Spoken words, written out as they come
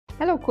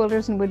Hello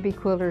quilters and would-be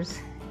quilters,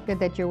 good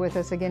that you're with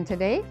us again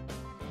today.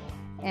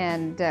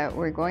 And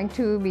we're going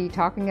to be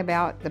talking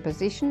about the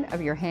position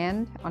of your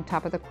hand on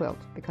top of the quilt,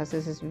 because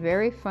this is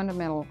very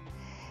fundamental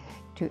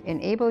to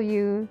enable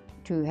you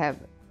to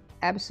have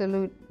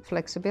absolute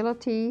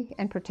flexibility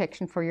and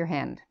protection for your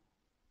hand.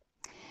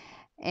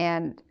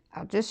 And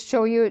I'll just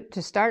show you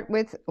to start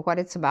with what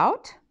it's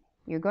about.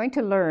 You're going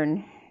to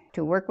learn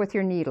to work with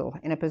your needle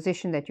in a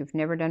position that you've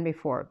never done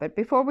before. But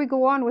before we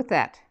go on with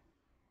that,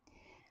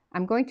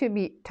 I'm going to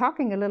be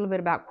talking a little bit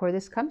about where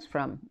this comes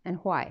from and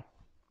why.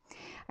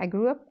 I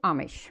grew up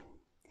Amish,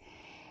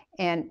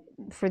 and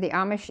for the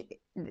Amish,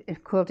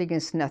 quilting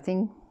is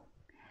nothing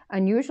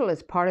unusual.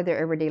 It's part of their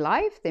everyday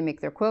life. They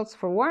make their quilts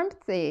for warmth.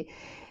 They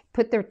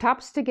put their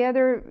tops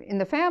together in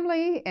the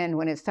family, and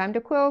when it's time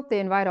to quilt, they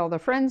invite all their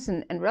friends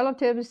and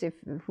relatives, if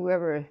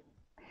whoever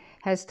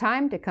has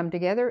time, to come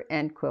together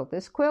and quilt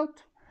this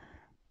quilt,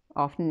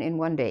 often in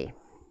one day.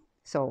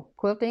 So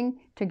quilting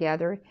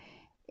together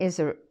is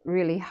a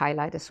really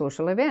highlight a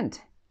social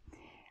event.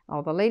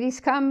 All the ladies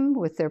come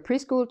with their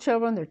preschool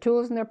children, their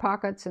tools in their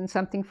pockets, and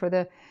something for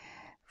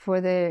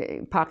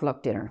the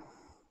potluck dinner.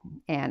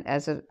 And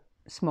as a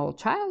small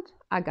child,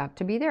 I got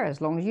to be there.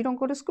 As long as you don't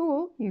go to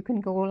school, you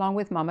can go along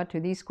with Mama to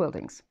these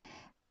quiltings.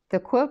 The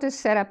quilt is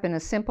set up in a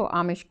simple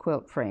Amish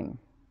quilt frame.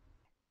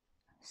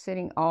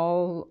 Sitting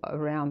all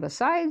around the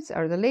sides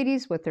are the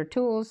ladies with their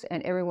tools,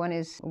 and everyone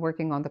is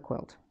working on the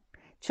quilt.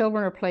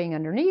 Children are playing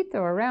underneath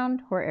or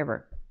around,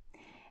 wherever.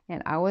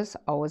 And I was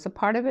always a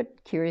part of it,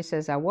 curious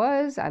as I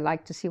was. I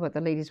liked to see what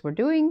the ladies were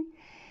doing.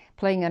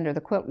 Playing under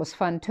the quilt was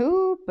fun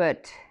too,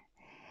 but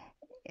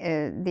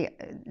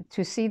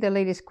to see the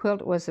ladies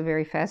quilt was a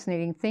very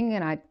fascinating thing,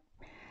 and I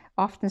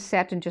often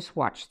sat and just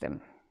watched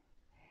them.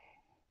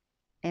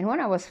 And when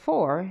I was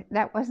 4,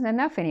 that wasn't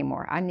enough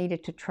anymore. I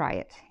needed to try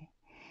it.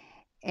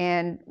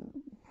 And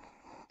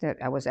that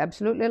I was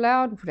absolutely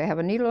allowed to have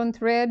a needle and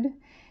thread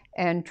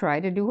and try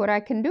to do what I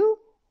can do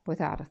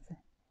without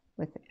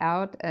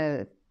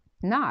a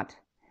knot,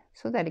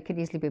 so that it could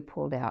easily be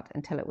pulled out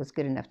until it was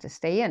good enough to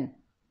stay in.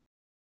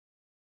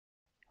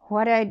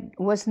 What I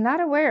was not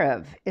aware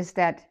of is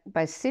that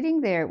by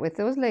sitting there with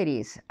those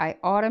ladies, I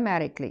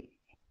automatically,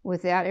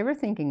 without ever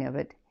thinking of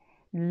it,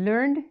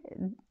 learned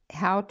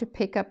how to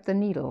pick up the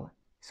needle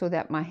so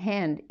that my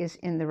hand is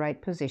in the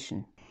right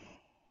position.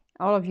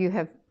 All of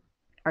you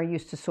are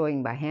used to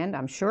sewing by hand,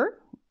 I'm sure,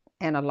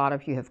 and a lot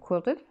of you have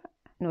quilted,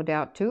 no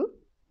doubt too.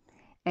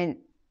 And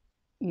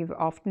you've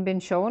often been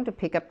shown to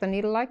pick up the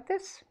needle like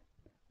this,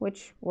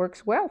 which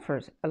works well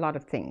for a lot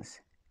of things.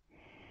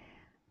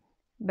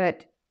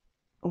 But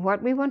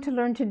what we want to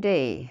learn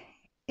today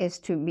is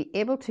to be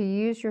able to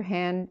use your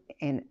hand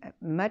in a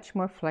much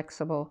more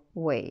flexible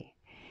way.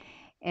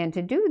 And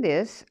to do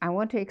this, I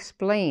want to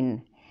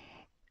explain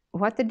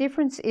what the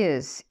difference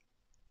is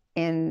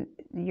in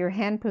your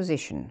hand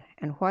position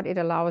and what it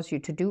allows you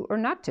to do or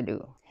not to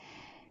do.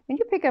 When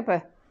you pick up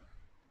a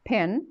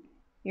pen,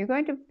 you're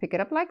going to pick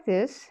it up like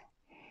this.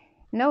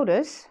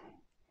 Notice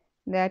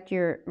that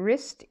your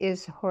wrist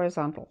is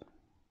horizontal,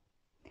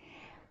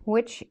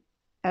 which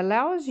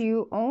allows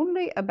you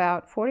only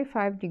about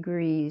 45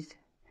 degrees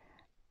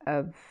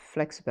of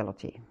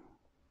flexibility.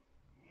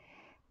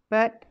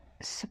 But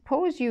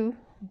suppose you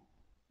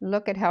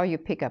look at how you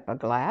pick up a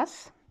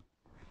glass,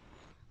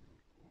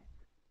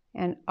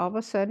 and all of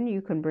a sudden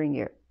you can bring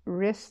your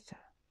wrist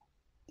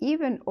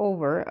even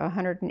over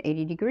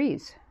 180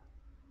 degrees.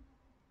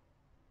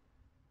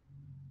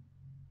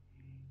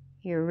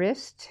 Your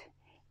wrist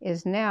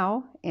is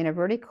now in a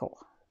vertical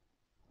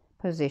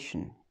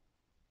position.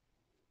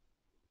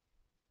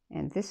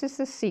 And this is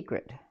the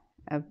secret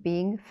of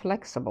being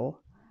flexible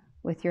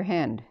with your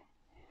hand.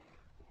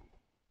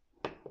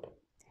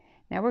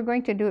 Now we're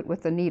going to do it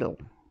with the needle.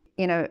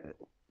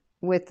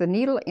 With the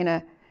needle in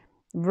a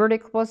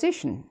vertical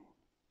position.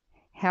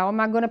 How am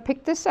I going to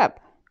pick this up?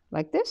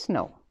 Like this?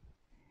 No.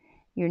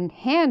 Your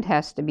hand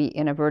has to be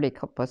in a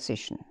vertical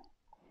position.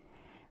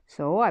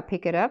 So I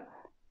pick it up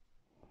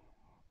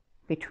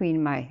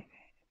between my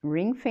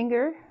ring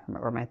finger,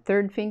 or my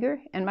third finger,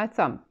 and my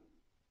thumb.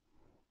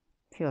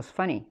 Feels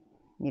funny.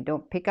 You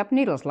don't pick up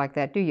needles like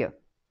that, do you?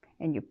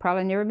 And you've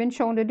probably never been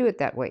shown to do it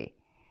that way.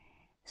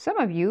 Some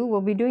of you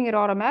will be doing it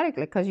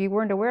automatically because you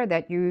weren't aware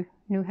that you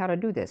knew how to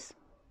do this.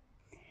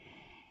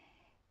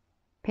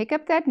 Pick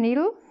up that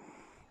needle,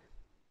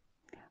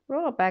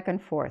 roll it back and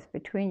forth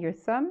between your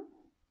thumb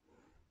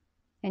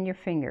and your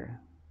finger,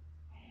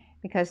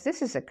 because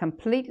this is a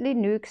completely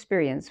new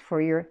experience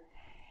for your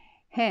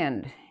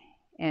hand.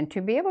 And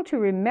to be able to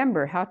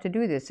remember how to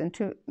do this and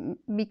to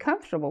be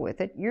comfortable with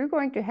it, you're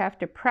going to have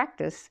to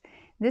practice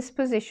this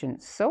position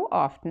so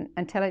often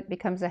until it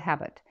becomes a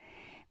habit.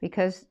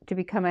 Because to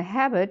become a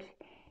habit,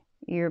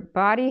 your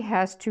body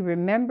has to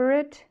remember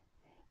it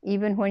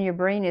even when your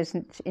brain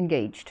isn't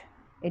engaged.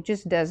 It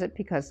just does it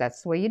because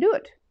that's the way you do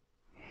it.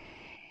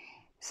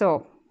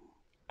 So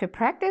to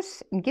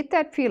practice and get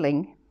that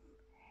feeling,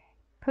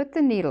 put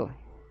the needle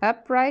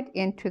upright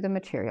into the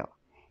material.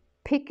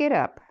 Pick it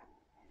up.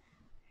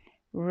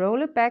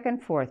 Roll it back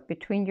and forth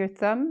between your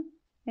thumb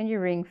and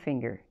your ring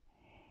finger.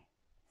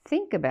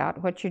 Think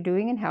about what you're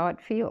doing and how it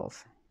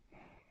feels.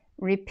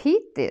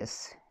 Repeat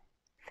this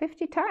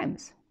 50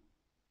 times.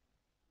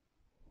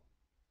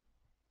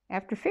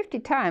 After 50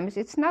 times,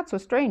 it's not so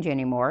strange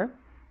anymore.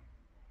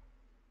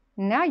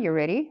 Now you're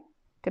ready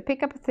to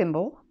pick up a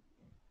thimble.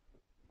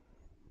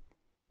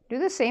 Do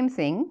the same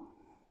thing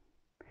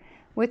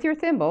with your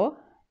thimble,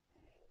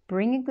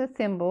 bringing the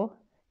thimble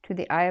to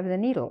the eye of the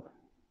needle.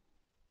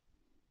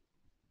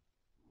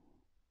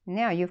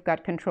 Now you've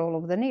got control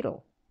of the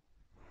needle.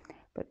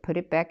 But put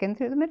it back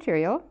into the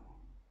material.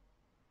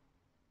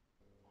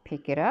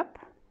 Pick it up.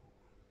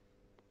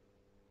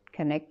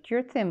 Connect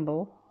your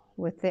thimble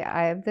with the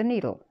eye of the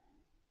needle.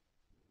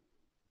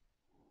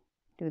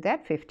 Do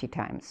that 50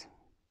 times.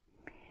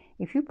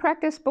 If you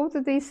practice both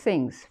of these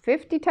things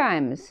 50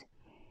 times,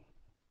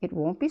 it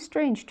won't be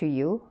strange to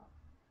you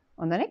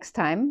on the next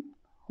time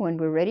when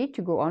we're ready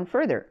to go on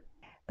further.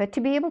 But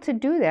to be able to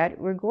do that,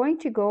 we're going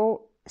to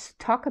go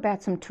talk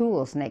about some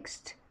tools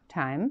next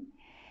time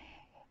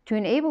to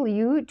enable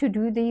you to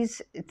do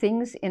these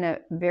things in a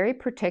very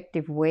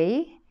protective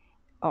way,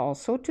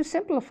 also to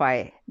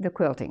simplify the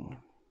quilting.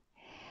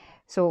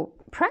 So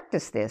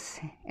practice this,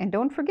 and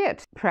don't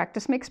forget,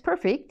 practice makes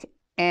perfect,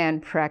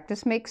 and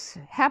practice makes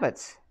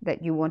habits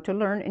that you want to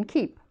learn and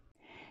keep.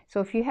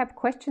 So if you have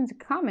questions or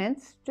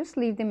comments, just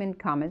leave them in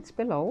comments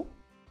below.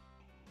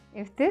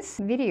 If this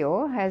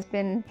video has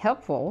been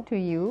helpful to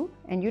you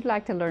and you'd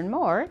like to learn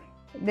more,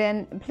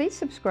 then please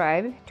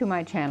subscribe to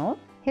my channel.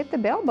 Hit the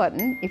bell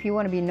button if you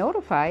want to be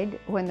notified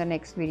when the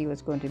next video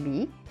is going to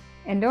be.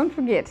 And don't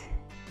forget,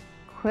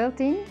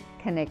 quilting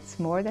connects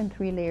more than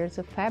 3 layers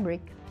of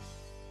fabric.